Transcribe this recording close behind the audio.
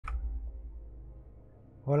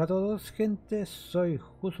Hola a todos, gente, soy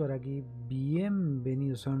Jusor aquí,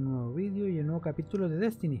 bienvenidos a un nuevo vídeo y un nuevo capítulo de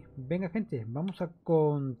Destiny. Venga gente, vamos a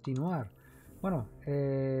continuar. Bueno,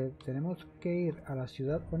 tenemos que ir a la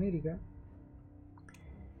ciudad onírica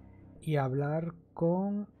y hablar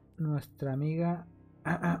con nuestra amiga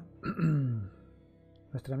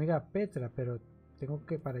nuestra amiga Petra, pero tengo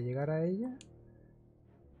que, para llegar a ella,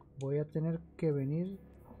 voy a tener que venir.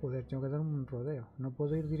 Joder, tengo que dar un rodeo. No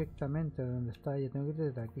puedo ir directamente a donde está ella. Tengo que ir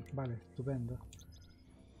desde aquí. Vale, estupendo.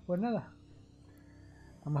 Pues nada.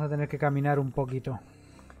 Vamos a tener que caminar un poquito.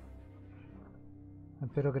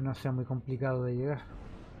 Espero que no sea muy complicado de llegar.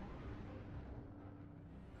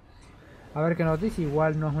 A ver qué nos dice.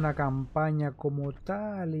 Igual no es una campaña como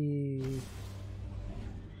tal y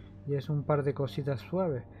es un par de cositas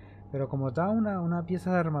suaves. Pero como tal, una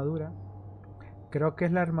pieza de armadura. Creo que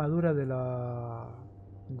es la armadura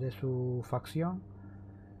de su facción.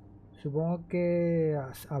 Supongo que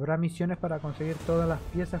habrá misiones para conseguir todas las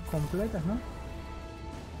piezas completas, ¿no?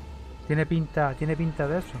 Tiene pinta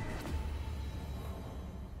de eso.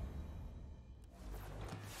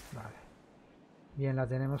 Vale. Bien, la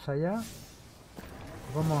tenemos allá.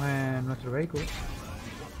 Vamos en nuestro vehículo.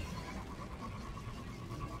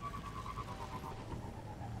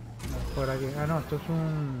 Por aquí. Ah, no, esto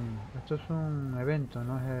es un evento,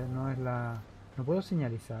 no es la. No puedo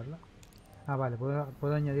señalizarla. Ah, vale,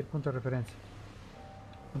 puedo añadir punto de referencia.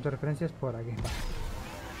 Punto de referencia es por aquí.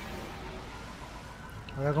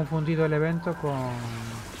 Había confundido el evento con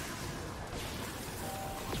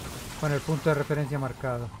el punto de referencia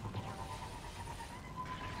marcado.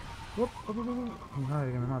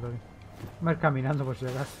 Madre que me mato aquí. Voy a ir caminando por si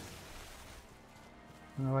acaso.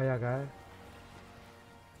 No me vaya a caer.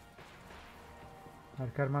 A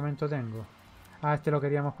ver qué armamento tengo. Ah, este lo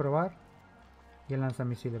queríamos probar. Y el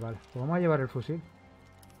lanzamisiles, vale. Pues vamos a llevar el fusil.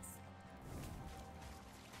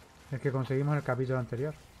 El que conseguimos en el capítulo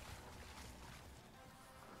anterior.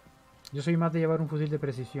 Yo soy más de llevar un fusil de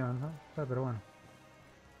precisión, ¿no? Pero bueno.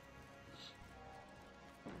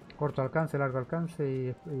 Corto alcance, largo alcance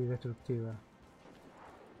y destructiva.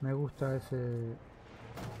 Me gusta ese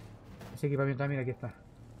equipamiento. Mira, aquí está.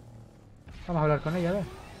 Vamos a hablar con ella, a ver.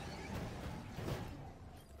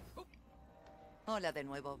 Hola de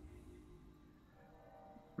nuevo.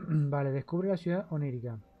 Vale, descubre la ciudad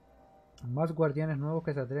onírica. Más guardianes nuevos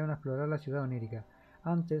que se atreven a explorar la ciudad onírica.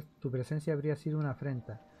 Antes, tu presencia habría sido una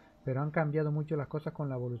afrenta, pero han cambiado mucho las cosas con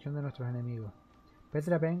la evolución de nuestros enemigos.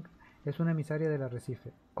 Petra es una emisaria del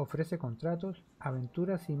arrecife. Ofrece contratos,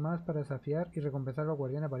 aventuras y más para desafiar y recompensar a los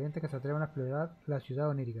guardianes valientes que se atrevan a explorar la ciudad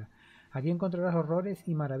onírica. Aquí encontrarás horrores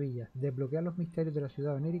y maravillas, desbloquear los misterios de la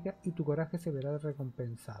ciudad onírica y tu coraje se verá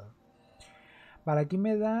recompensado. Vale, aquí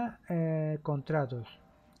me da contratos,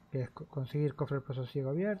 que es conseguir cofre del pozo ciego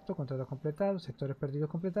abierto, contratos completados, sectores perdidos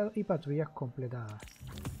completados y patrullas completadas.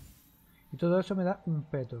 Y todo eso me da un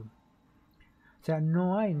peto. O sea,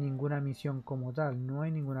 no hay ninguna misión como tal, no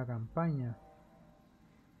hay ninguna campaña.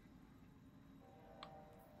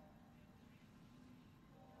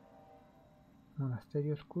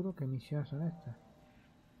 Monasterio oscuro, ¿qué misiones son estas?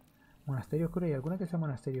 Monasterio oscuro, ¿hay alguna que sea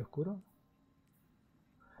monasterio oscuro?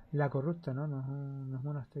 La corrupta, ¿no? No es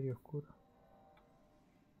monasterio oscuro.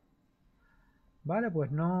 Vale,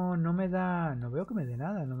 pues no me da. No veo que me dé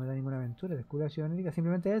nada, no me da ninguna aventura. Descubre la ciudad onírica,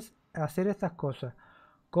 simplemente es hacer estas cosas.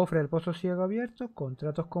 Cofre del pozo ciego abierto,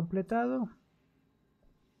 contratos completados.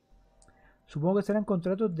 Supongo que serán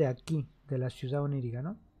contratos de aquí, de la ciudad onírica,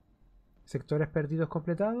 ¿no? Sectores perdidos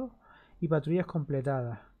completados y patrullas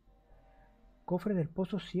completadas. Cofre del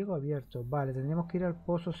pozo ciego abierto. Vale, tendríamos que ir al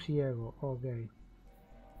pozo ciego. Ok.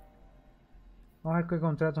 Vamos a ver qué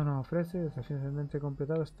contratos nos ofrece. Desafío ascendente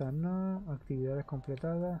completado. Esta no. Actividades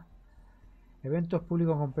completadas. Eventos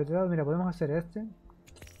públicos completados. Mira, podemos hacer este.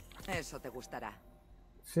 Eso te gustará.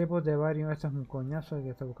 Cepos de varios. Esto es un coñazo que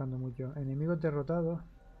está buscando mucho. Enemigos derrotados.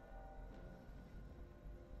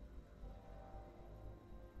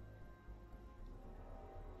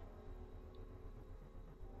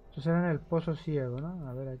 Esto será en el pozo ciego, ¿no?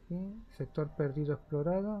 A ver aquí. Sector perdido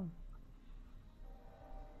explorado.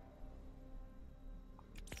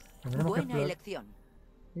 Tendremos que Buena explorar. elección.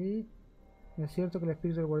 Y es cierto que el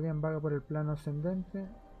espíritu del guardián vaga por el plano ascendente.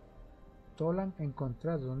 Tolan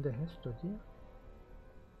encontrado. ¿Dónde es esto, tío?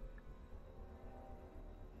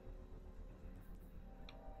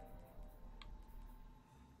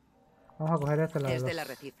 Vamos a coger esta, Es del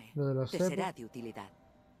arrecife. lo de los Te cepos. será de utilidad.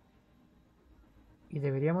 Y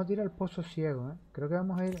deberíamos ir al pozo ciego, ¿eh? Creo que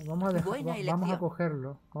vamos a ir, Buena vamos a elección.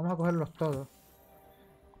 cogerlo. Vamos a cogerlos todos.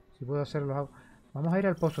 Si puedo hacerlo, hago. Vamos a ir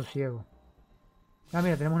al pozo ciego. Ah,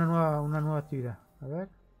 mira, tenemos una nueva actividad. A ver.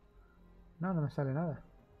 No me sale nada.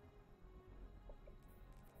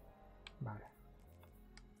 Vale.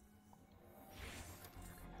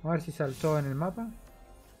 Vamos a ver si saltó en el mapa.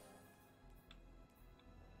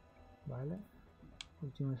 Vale.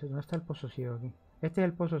 Último, ¿dónde está el pozo ciego aquí? Este es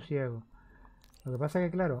el pozo ciego. Lo que pasa es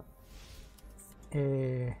que, claro,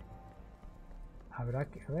 habrá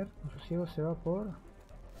que... A ver, el pozo ciego se va por...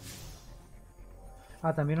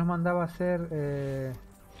 Ah, también nos mandaba a hacer...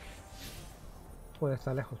 Puede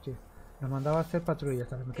estar lejos, tío. Nos mandaba a hacer patrullas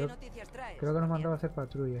también. Creo que nos mandaba a hacer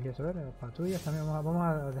patrullas. Y eso, a ver, patrullas también. Vamos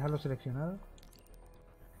a dejarlo seleccionado.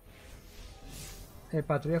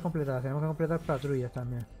 Patrullas completadas. Tenemos que completar patrullas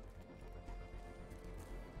también.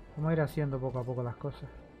 Vamos a ir haciendo poco a poco las cosas.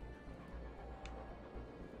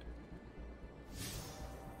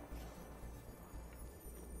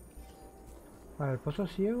 Vale, el pozo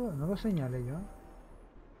ciego no lo señalé yo.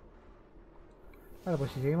 Vale,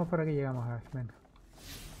 pues si seguimos por aquí llegamos a ver. Venga.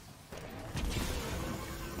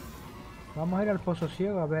 Vamos a ir al pozo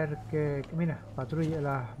ciego a ver que... Mira, patrulla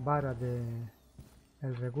las varas de...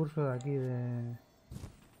 El recurso de aquí de...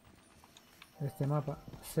 Este mapa.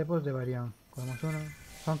 Cepos de varión. Cogemos uno.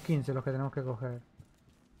 Son 15 los que tenemos que coger.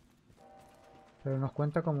 Pero nos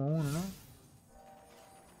cuenta como uno, ¿no?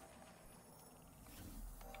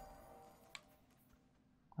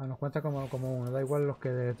 Ah, nos cuenta como uno. Da igual los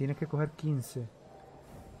que tienes que coger 15.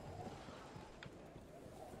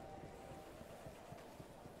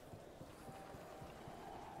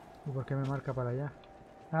 ¿Y por qué me marca para allá?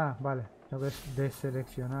 Ah, vale. Tengo que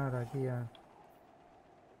deseleccionar aquí a...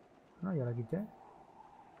 No, ya la quité.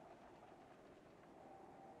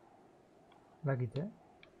 La quité.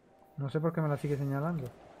 No sé por qué me la sigue señalando.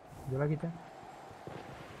 Yo la quité.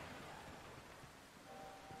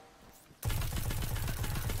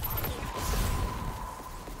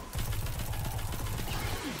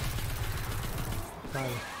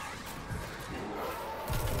 Vale.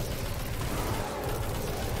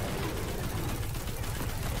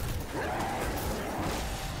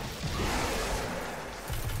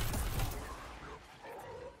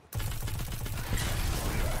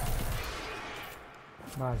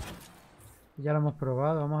 Vale. Ya lo hemos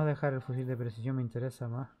probado. Vamos a dejar el fusil de precisión. Me interesa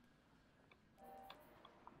más.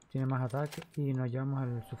 Tiene más ataque. Y nos llevamos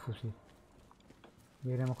el subfusil. Y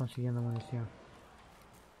iremos consiguiendo munición.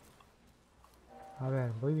 A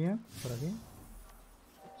ver, ¿voy bien? ¿Por aquí?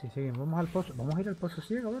 Si seguimos, vamos al pozo. Vamos a ir al pozo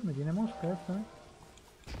ciego. A ver, me tiene mosca esto, ¿eh?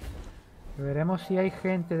 Veremos si hay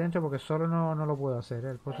gente dentro porque solo no lo puedo hacer,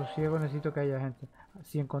 ¿eh? El pozo ciego necesito que haya gente.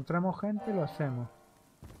 Si encontramos gente, lo hacemos.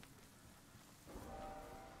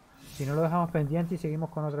 Si no, lo dejamos pendiente y seguimos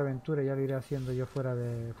con otra aventura. Ya lo iré haciendo yo fuera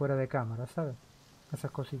de cámara, ¿sabes? Esas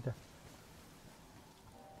cositas.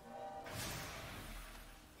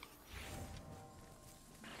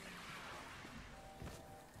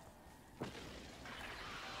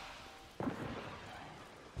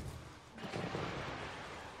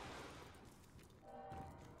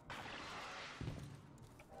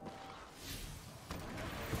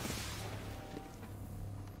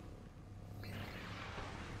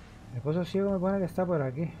 El pozo ciego me pone que está por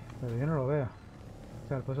aquí, pero yo no lo veo. O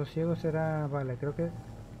sea, el pozo ciego será... Vale, creo que... A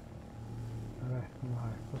ver, vamos a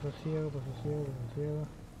ver. Pozo ciego, pozo ciego, pozo ciego.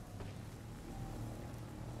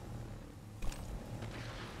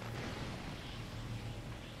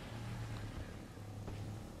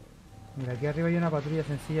 Mira, aquí arriba hay una patrulla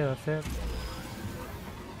sencilla de hacer.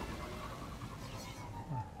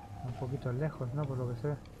 Ah, un poquito lejos, ¿no? Por lo que se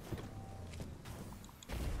ve.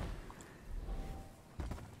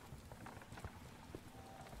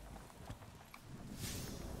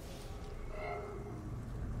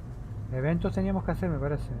 Eventos teníamos que hacer, me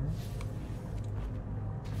parece, ¿eh?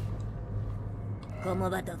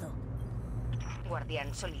 ¿Cómo va todo?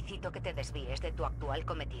 Guardián, solicito que te desvíes de tu actual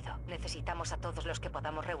cometido. Necesitamos a todos los que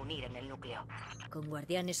podamos reunir en el núcleo. Con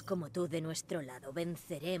guardianes como tú de nuestro lado,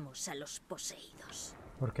 venceremos a los poseídos.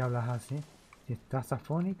 ¿Por qué hablas así? Si estás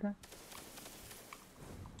afónica.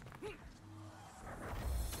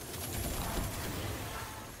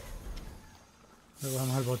 Luego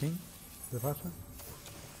vamos al botín. ¿Qué pasa?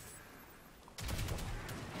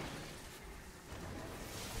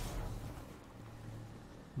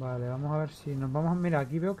 Vale, vamos a ver si nos vamos... Mira,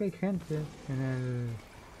 aquí veo que hay gente en el...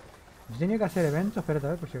 Yo tenía que hacer eventos, espérate a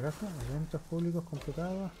ver por si acaso. Eventos públicos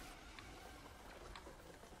completados.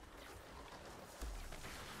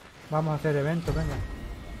 Vamos a hacer eventos, venga.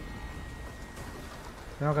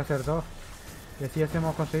 Tengo que hacer dos. Y así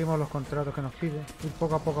conseguimos los contratos que nos pide. Ir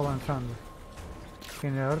poco a poco avanzando.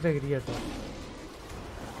 Generador de grietas.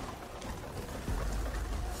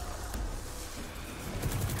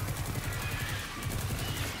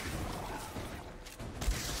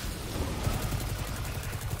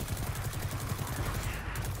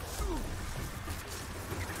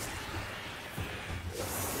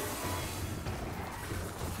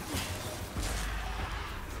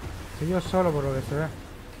 yo solo por lo que se ve.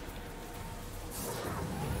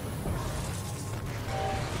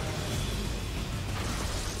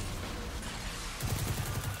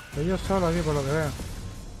 Estoy yo solo aquí por lo que veo.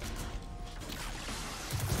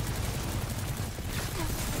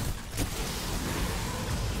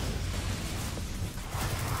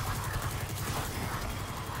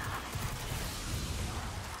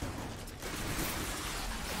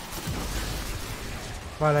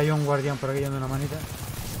 Vale, hay un guardián por aquí dando una manita.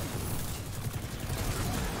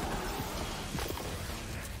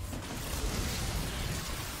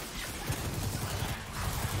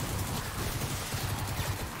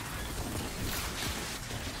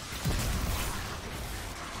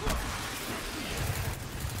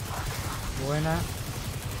 Buena.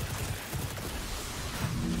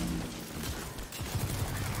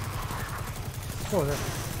 Joder.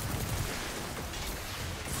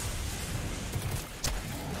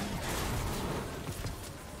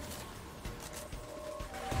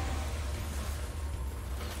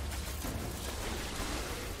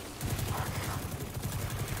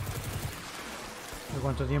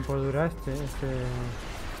 ¿Cuánto tiempo dura este?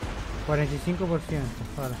 45%,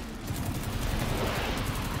 vale.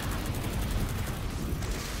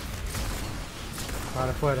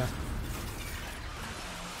 Vale, fuera.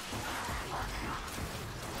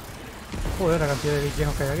 Joder, la cantidad de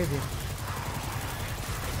bichos que hay aquí, tío.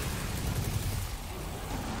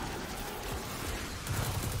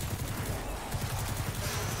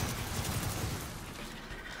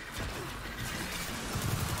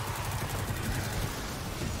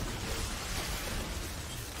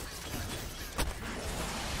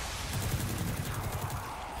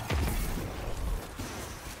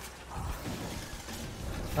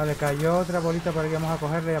 Vale, cayó otra bolita por aquí, vamos a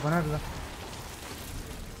cogerla y a ponerla.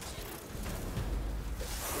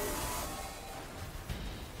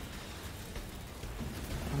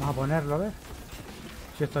 Vamos a ponerlo, a ver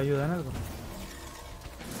si esto ayuda en algo.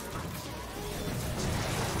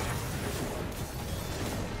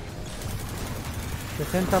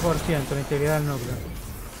 ...60% la integridad del núcleo.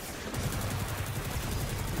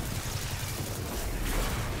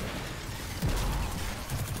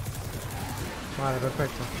 Vale,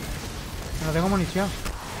 perfecto. No tengo munición.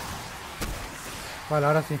 Vale,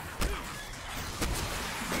 ahora sí.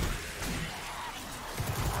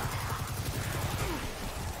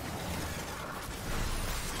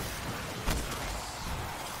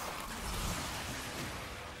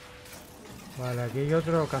 Vale, aquí hay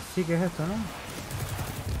otro cacique, es esto, ¿no?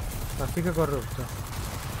 Cacique corrupto.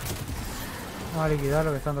 Vamos a liquidar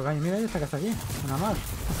lo que está dando caña. Mira, hay esta casa aquí. Una más.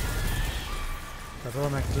 Está todo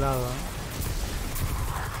mezclado, ¿no?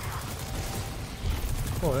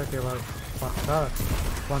 Joder, qué pasada.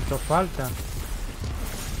 ¿Cuánto falta?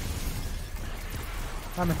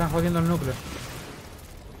 Ah, me están jodiendo el núcleo.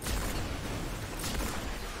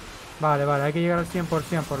 Vale, vale, hay que llegar al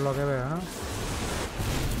 100% por lo que veo, ¿no?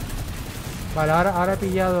 Vale, ahora he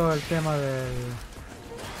pillado el tema del...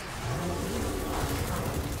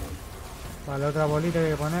 Vale, otra bolita que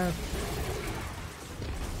hay que poner.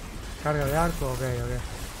 Carga de arco, ok, ok.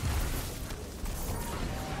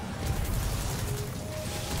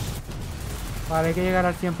 Vale, hay que llegar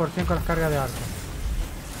al 100% con las cargas de arco.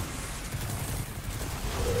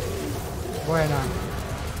 Buena.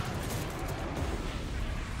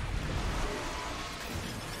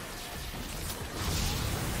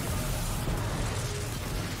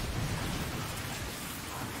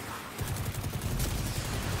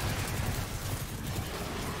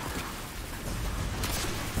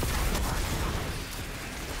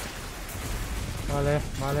 Vale,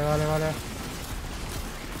 vale, vale, vale.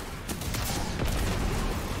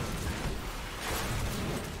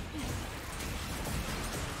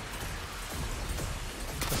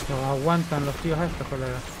 Esto aguantan los tíos estos,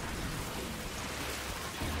 colega.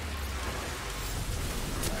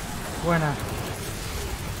 Buena.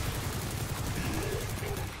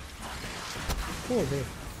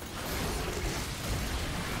 Joder.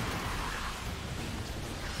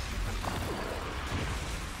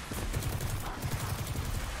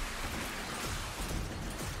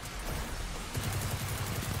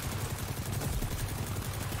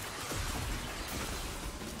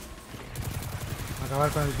 Acabar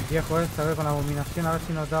con el viejo este, a ver con la abominación, a ver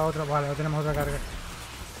si nos da otra. Vale, ya tenemos otra carga.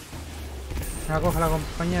 Venga, cógela,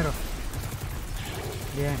 compañero.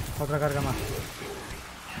 Bien, otra carga más.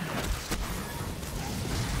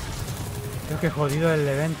 Creo que jodido el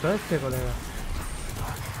evento este, colega.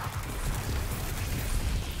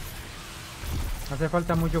 Hace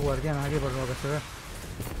falta muchos guardianes aquí por lo que se ve.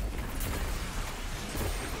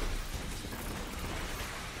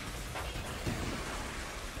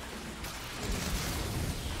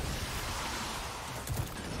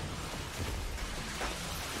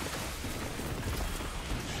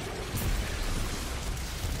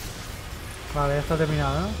 Vale, ya está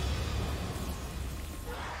terminado, ¿no?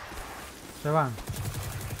 Se van.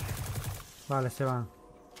 Vale, se van.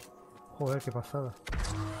 Joder, qué pasada.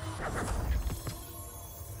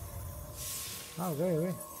 Ah, ok,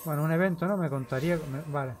 ok. Bueno, un evento, ¿no? Me contaría...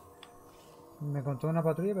 vale. Me contó una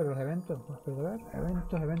patrulla, pero los eventos... Pues, a ver,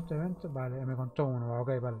 eventos... Vale, me contó uno. Ok,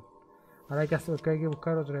 vale. Ahora hay que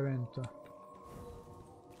buscar otro evento.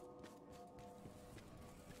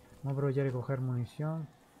 Vamos a aprovechar y coger munición.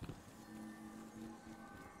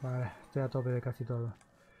 Vale, estoy a tope de casi todo.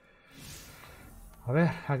 A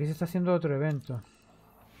ver, aquí se está haciendo otro evento.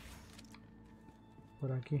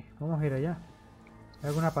 Por aquí. Vamos a ir allá. ¿Hay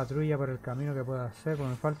alguna patrulla por el camino que pueda hacer? Pues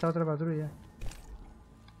me falta otra patrulla.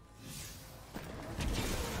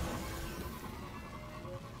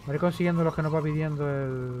 Voy a ir consiguiendo los que nos va pidiendo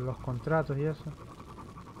los contratos y eso.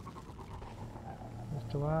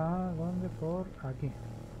 Esto va... ¿a dónde? Por aquí.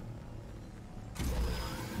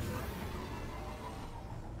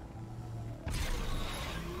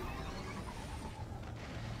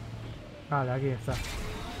 Vale, aquí está.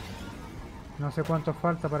 No sé cuánto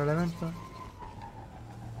falta para el evento.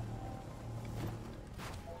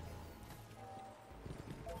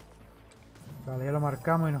 Vale, ya lo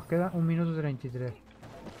marcamos y nos queda 1 minuto 33.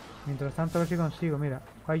 Mientras tanto, a ver si consigo. Mira,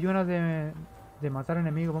 hay una de matar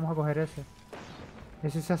enemigos. Vamos a coger ese.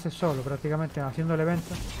 Ese se hace solo, prácticamente, haciendo el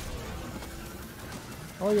evento.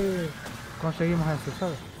 Oye, conseguimos ese,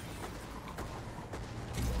 ¿sabes?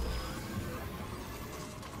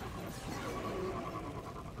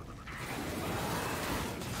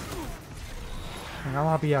 Venga,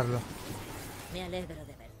 vamos a pillarlo. Me alegro de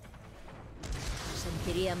verte. Me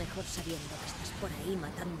sentiría mejor sabiendo que estás por ahí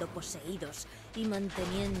matando poseídos y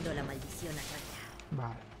manteniendo la maldición a raya.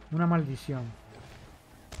 Vale, una maldición.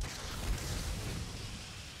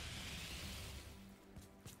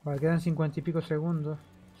 Vale, quedan 50 y pico segundos.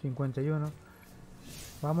 51.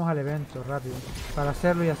 Vamos al evento, rápido. Para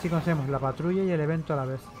hacerlo y así conseguimos la patrulla y el evento a la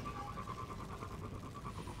vez.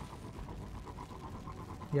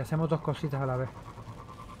 Y hacemos 2 cositas a la vez.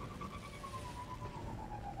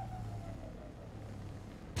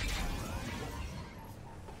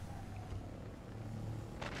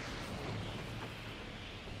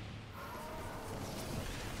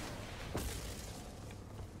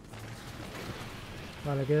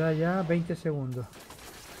 Vale, queda ya 20 segundos.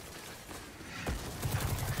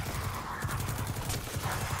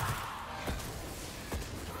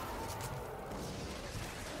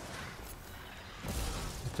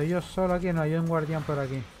 Estoy yo solo aquí, no hay un guardián por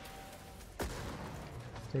aquí.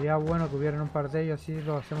 Sería bueno que hubieran un par de ellos, así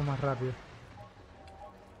lo hacemos más rápido.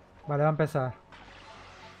 Vale, va a empezar.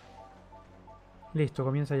 Listo,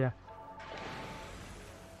 comienza ya.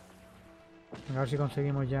 A ver si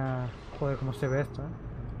conseguimos ya... Joder, cómo se ve esto, ¿eh?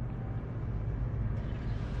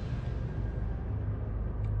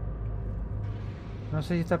 No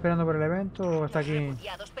sé si está esperando por el evento o está aquí. Los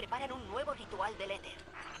refugiados preparan un nuevo ritual del éter.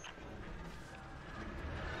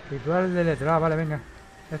 Ritual de letra. Ah, vale, venga.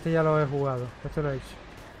 Este ya lo he jugado. Este lo he hecho.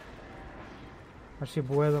 A ver si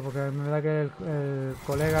puedo, porque me da que el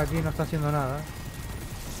colega aquí no está haciendo nada, ¿eh?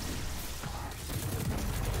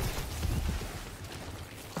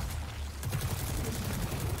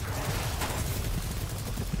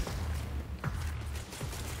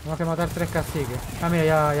 Tenemos que matar 3 caciques. Ah, mira,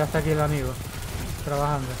 ya está aquí el amigo.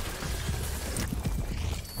 Trabajando.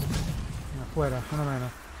 Afuera, uno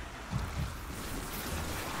menos.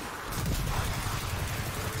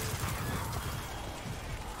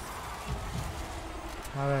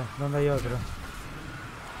 A ver, ¿dónde hay otro?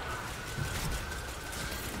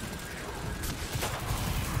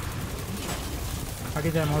 Aquí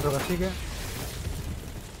tenemos otro cacique.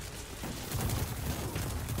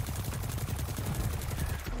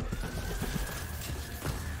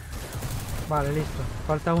 Vale, listo.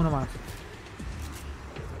 Falta uno más.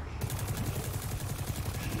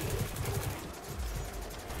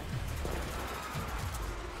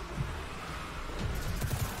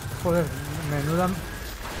 Joder, menuda...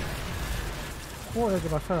 Joder, qué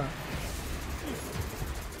pasada.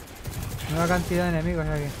 Nueva cantidad de enemigos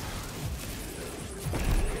hay aquí.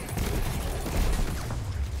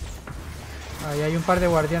 Ahí hay un par de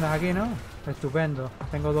guardianes aquí, ¿no? Estupendo.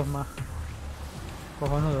 Tengo 2 más.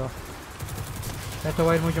 Cojonudo. Esto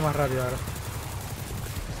va a ir mucho más rápido ahora.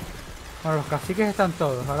 Bueno, los caciques están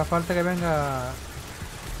todos. Ahora falta que venga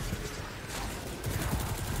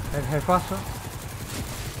el jefazo.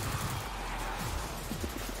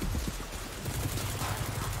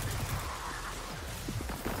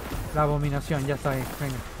 La abominación, ya está ahí.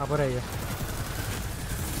 Venga, a por ella.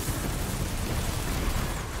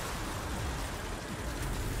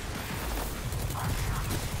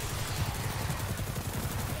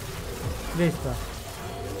 Listo.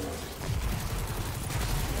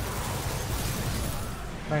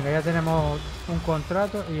 Venga, ya tenemos un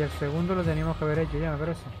contrato y el segundo lo teníamos que haber hecho ya, me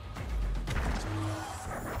parece.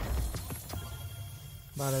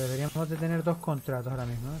 Vale, deberíamos de tener 2 contratos ahora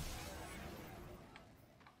mismo, ¿eh?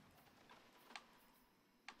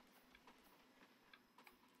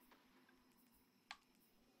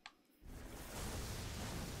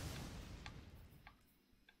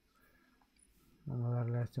 Vamos a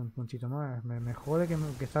darle a este un puntito más. Me jode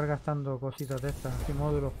que estar gastando cositas de estas, así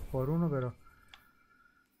módulos por uno, pero...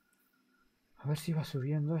 A ver si va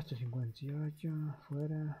subiendo esto. 58,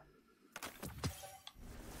 fuera.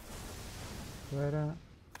 Fuera.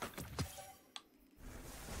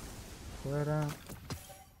 Fuera.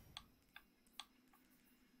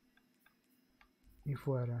 Y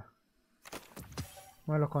fuera.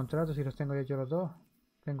 Bueno, los contratos, si los tengo ya hecho los dos.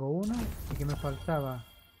 Tengo uno. ¿Y que me faltaba?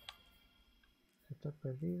 Sector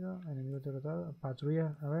perdido. Enemigo derrotado.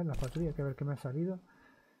 Patrullas. A ver, las patrullas. Que ver qué me ha salido.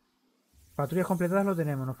 Patrullas completadas lo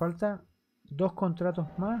tenemos. Nos falta 2 contratos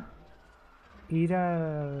más. Ir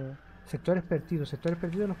a sectores perdidos. Sectores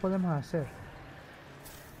perdidos los podemos hacer.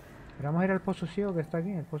 Pero vamos a ir al pozo ciego que está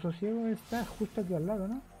aquí. El pozo ciego está justo aquí al lado,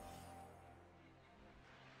 ¿no?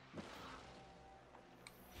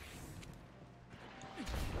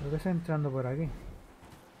 Creo que está entrando por aquí.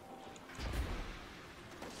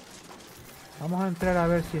 Vamos a entrar a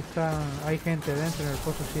ver si hay gente dentro en el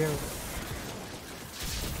pozo ciego.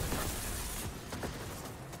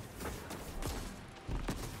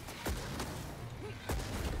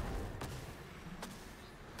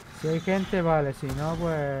 Si hay gente, vale, si no,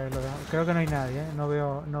 pues lo dejo. Creo que no hay nadie, ¿eh? No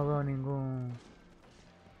veo ningún...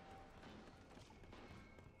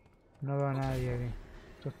 No veo a nadie aquí.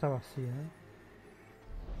 Esto está vacío, ¿eh?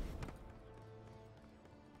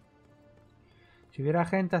 Si hubiera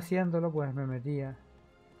gente haciéndolo, pues me metía.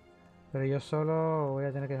 Pero yo solo voy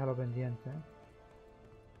a tener que dejarlo pendiente, ¿eh?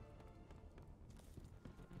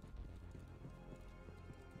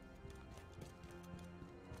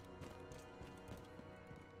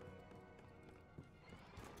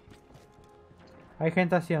 Hay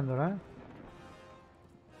gente haciéndolo, ¿eh?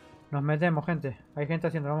 Nos metemos, gente. Hay gente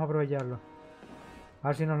haciéndolo, vamos a aprovecharlo. A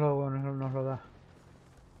ver si nos lo da.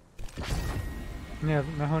 Mira,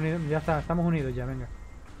 ya está, estamos unidos ya, venga.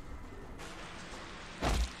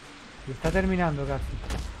 Y está terminando casi.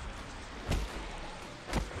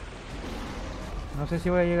 No sé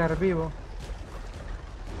si voy a llegar vivo.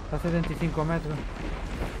 Está a 75 metros.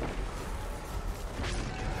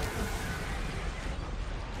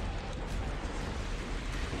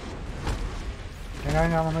 Venga,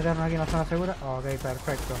 venga, vamos a meternos aquí en la zona segura. Ok,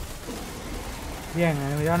 perfecto. Bien,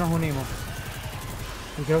 ya nos unimos.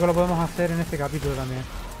 Y creo que lo podemos hacer en este capítulo también.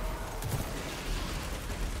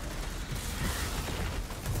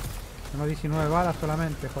 Tengo 19 balas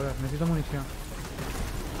solamente, joder, necesito munición.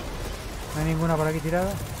 No hay ninguna por aquí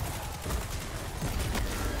tirada.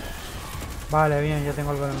 Vale, bien, ya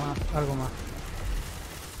tengo algo más.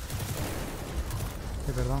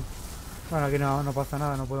 Sí, perdón. Bueno, aquí no pasa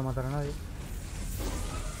nada, no puedo matar a nadie.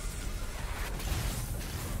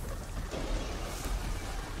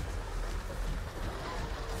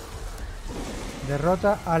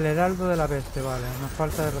 Derrota al heraldo de la peste, vale. Nos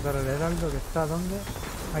falta derrotar al heraldo, que está ¿dónde?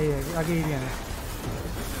 Ahí, aquí viene.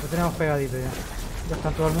 Lo tenemos pegadito ya. Ya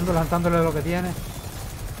está todo el mundo lanzándole lo que tiene.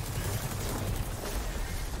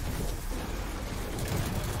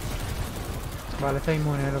 Vale, está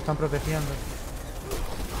inmune, lo están protegiendo.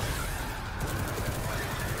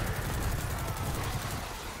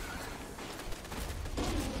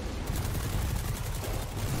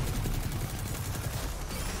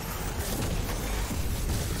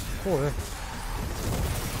 Joder.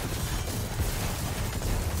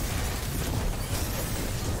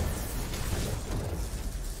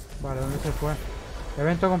 Vale, ¿dónde se fue?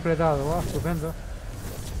 Evento completado, wow, estupendo.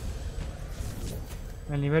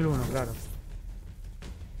 El nivel 1, claro.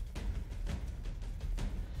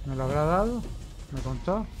 Me lo habrá dado, me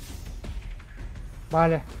contó.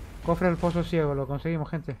 Vale, cofre del pozo ciego, lo conseguimos,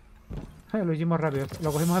 gente. Lo hicimos rápido,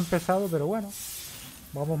 lo cogimos empezado, pero bueno,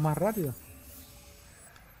 vamos más rápido.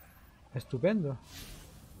 Estupendo.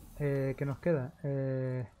 ¿Qué nos queda?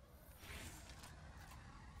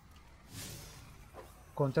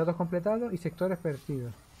 Contratos completados y sectores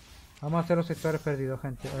perdidos. Vamos a hacer los sectores perdidos,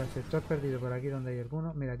 gente. El sector perdido por aquí donde hay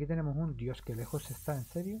alguno. Mira, aquí tenemos un... Dios, qué lejos está, ¿en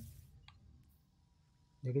serio?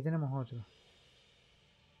 Y aquí tenemos otro.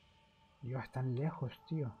 Dios, están lejos,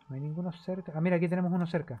 tío. No hay ninguno cerca. Ah, mira, aquí tenemos uno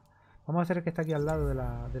cerca. Vamos a hacer el que está aquí al lado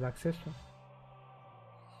del acceso.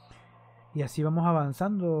 Y así vamos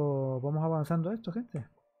avanzando esto, gente.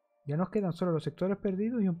 Ya nos quedan solo los sectores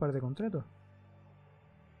perdidos y un par de contratos.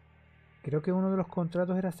 Creo que uno de los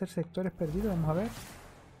contratos era hacer sectores perdidos. Vamos a ver.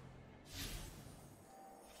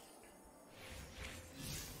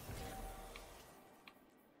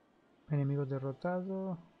 Enemigos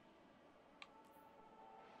derrotados.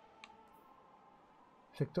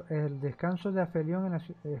 El descanso de Afelión en la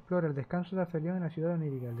explora el descanso de Afelión en la ciudad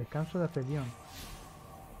onírica. El descanso de Afelión.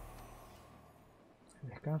 El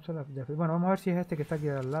descanso de Afelión. Bueno, vamos a ver si es este que está aquí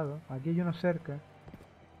al lado. Aquí hay uno cerca.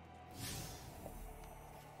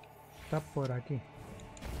 Está por aquí.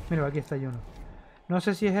 Mira, aquí está uno. No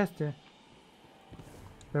sé si es este.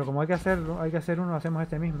 Pero como hay que hacerlo, hay que hacer uno, hacemos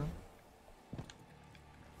este mismo.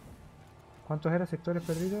 ¿Cuántos eran sectores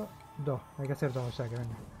perdidos? 2. Hay que hacer 2, o sea que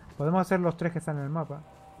venga. Podemos hacer los 3 que están en el mapa.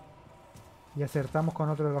 Y acertamos con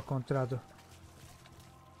otro de los contratos.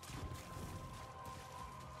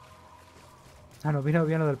 Ah, nos vino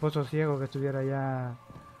bien lo del pozo ciego que estuviera ya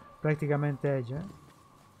prácticamente hecho, ¿eh?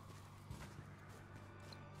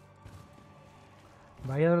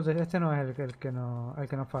 Vaya, este no es el que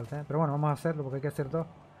nos falta, ¿eh? Pero bueno, vamos a hacerlo porque hay que hacer 2.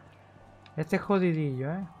 Este es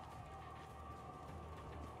jodidillo, ¿eh?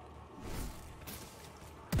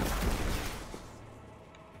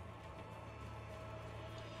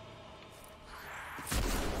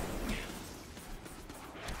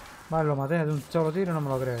 Vale, lo maté de un solo tiro, no me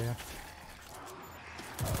lo creo ya.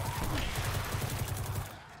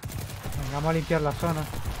 Venga, vamos a limpiar la zona.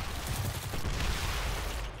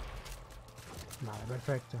 Vale,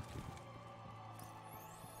 perfecto.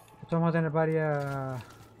 Esto vamos a tener varias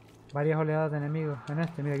oleadas de enemigos en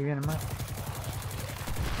este. Mira, aquí vienen más.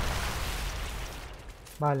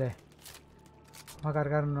 Vale. Vamos a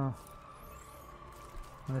cargarnos.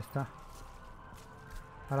 ¿Dónde está?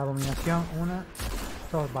 A la abominación, una...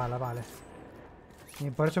 2 balas, vale. Y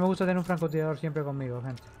por eso me gusta tener un francotirador siempre conmigo,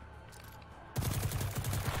 gente.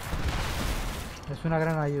 Es una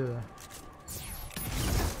gran ayuda.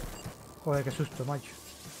 Joder, qué susto, macho.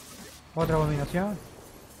 Otra abominación.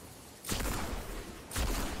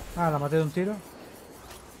 Ah, la maté de un tiro.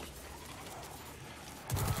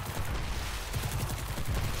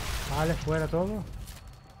 Vale, fuera todo.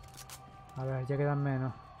 A ver, ya quedan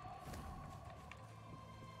menos.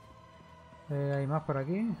 Hay más por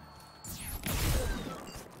aquí.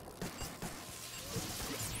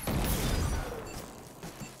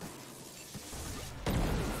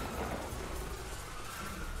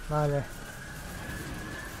 Vale.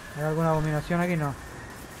 ¿Hay alguna abominación aquí? No.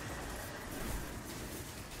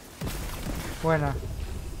 Buena.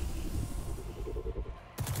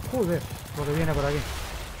 Joder, lo que viene por aquí.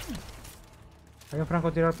 Hay un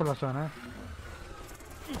francotirador por la zona, ¿eh?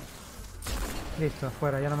 Listo,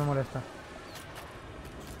 fuera, ya no me molesta.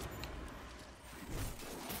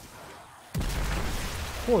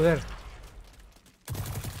 Joder.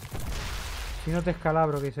 Si no te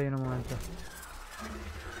escalabro que hice ahí en un momento.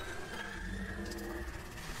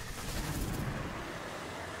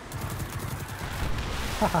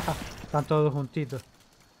 Están todos juntitos.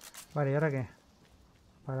 Vale, ¿y ahora qué?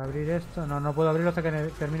 Para abrir esto... No, no puedo abrirlo hasta que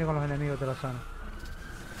termine con los enemigos de la zona.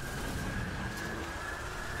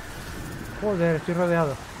 Joder, estoy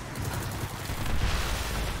rodeado.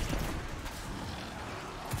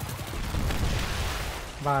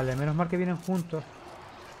 Vale, menos mal que vienen juntos.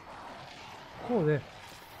 Joder.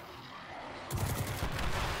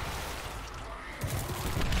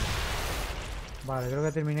 Vale, creo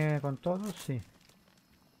que terminé con todos, sí.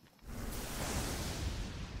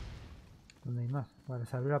 ¿Dónde hay más? Vale,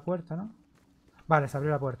 se abrió la puerta, ¿no? Vale, se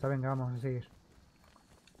abrió la puerta, venga, vamos a seguir.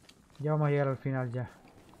 Ya vamos a llegar al final ya.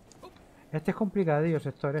 Este es complicadillo el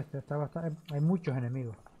sector este, está bastante... Hay muchos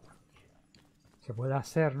enemigos. Se puede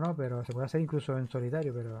hacer, ¿no? Pero se puede hacer incluso en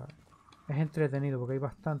solitario, pero es entretenido porque hay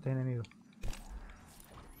bastantes enemigos.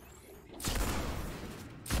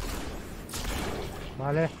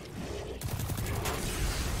 Vale.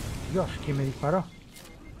 Dios, ¿quién me disparó?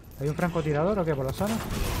 ¿Hay un francotirador o qué por la zona?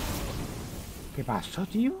 ¿Qué pasó,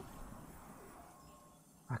 tío?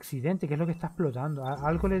 Accidente, ¿qué es lo que está explotando?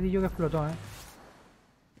 Algo le di yo que explotó, ¿eh?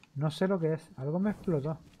 No sé lo que es. Algo me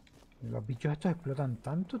explotó. Los bichos estos explotan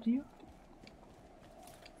tanto, tío.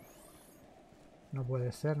 No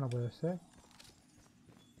puede ser, no puede ser.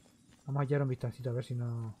 Vamos a echar un vistacito a ver si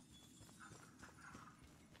no...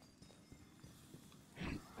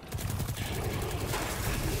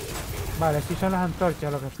 Vale, sí son las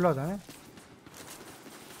antorchas los que explotan, ¿eh?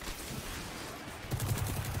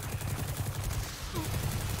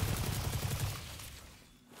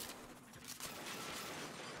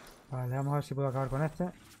 Vale, vamos a ver si puedo acabar con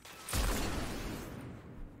este.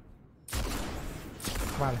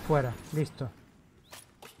 Vale, fuera, listo.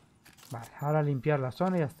 Vale, ahora limpiar la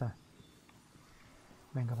zona y ya está.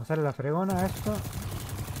 Venga, pasarle la fregona a esto.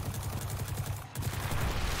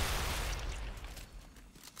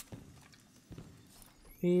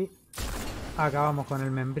 Y acabamos con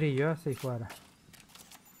el membrillo, así fuera.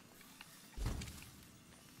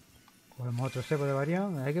 Cogemos otro cepo de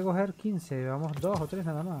varión. Hay que coger 15, llevamos 2 o 3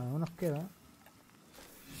 nada más, no nos queda.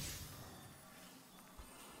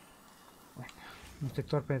 Bueno, un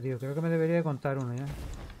sector perdido, creo que me debería de contar uno ya.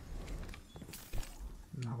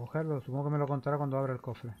 Vamos a cogerlo, supongo que me lo contará cuando abra el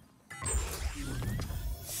cofre.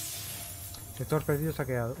 Sector perdido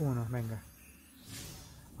saqueado, uno, venga.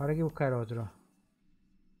 Ahora hay que buscar otro.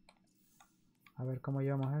 A ver cómo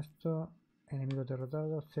llevamos esto. Enemigos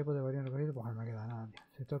derrotados, cepo de varión recogido. Pues no me queda nada, tío.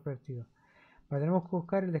 Sector perdido. Vale, tenemos que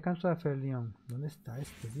buscar el descanso de Felión. ¿Dónde está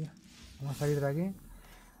este, tío? Vamos a salir de aquí.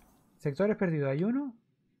 Sectores perdidos. Hay 1,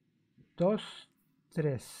 2,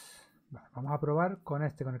 3. Vale, vamos a probar con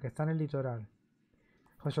este, con el que está en el litoral.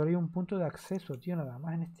 Pues solo hay un punto de acceso, tío, nada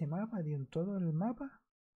más en este mapa, tío, en todo el mapa.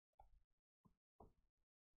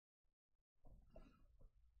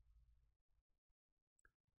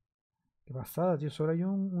 Qué pasada, tío, solo hay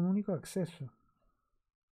un único acceso.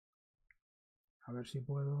 A ver si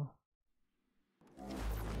puedo...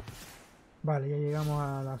 Vale, ya llegamos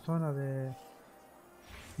a la zona de...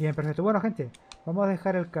 Bien, perfecto. Bueno, gente, vamos a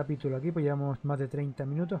dejar el capítulo aquí, pues llevamos más de 30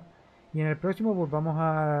 minutos. Y en el próximo, pues vamos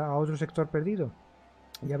a otro sector perdido.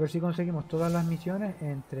 Y a ver si conseguimos todas las misiones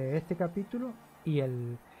entre este capítulo y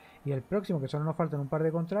el próximo, que solo nos faltan un par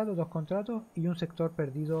de contratos, 2 contratos y un sector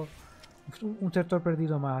perdido. Un sector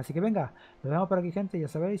perdido más. Así que venga, lo dejamos por aquí, gente. Ya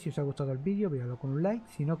sabéis, si os ha gustado el vídeo, véanlo con un like,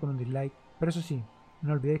 si no con un dislike. Pero eso sí,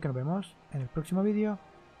 no olvidéis que nos vemos en el próximo vídeo.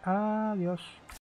 Adiós.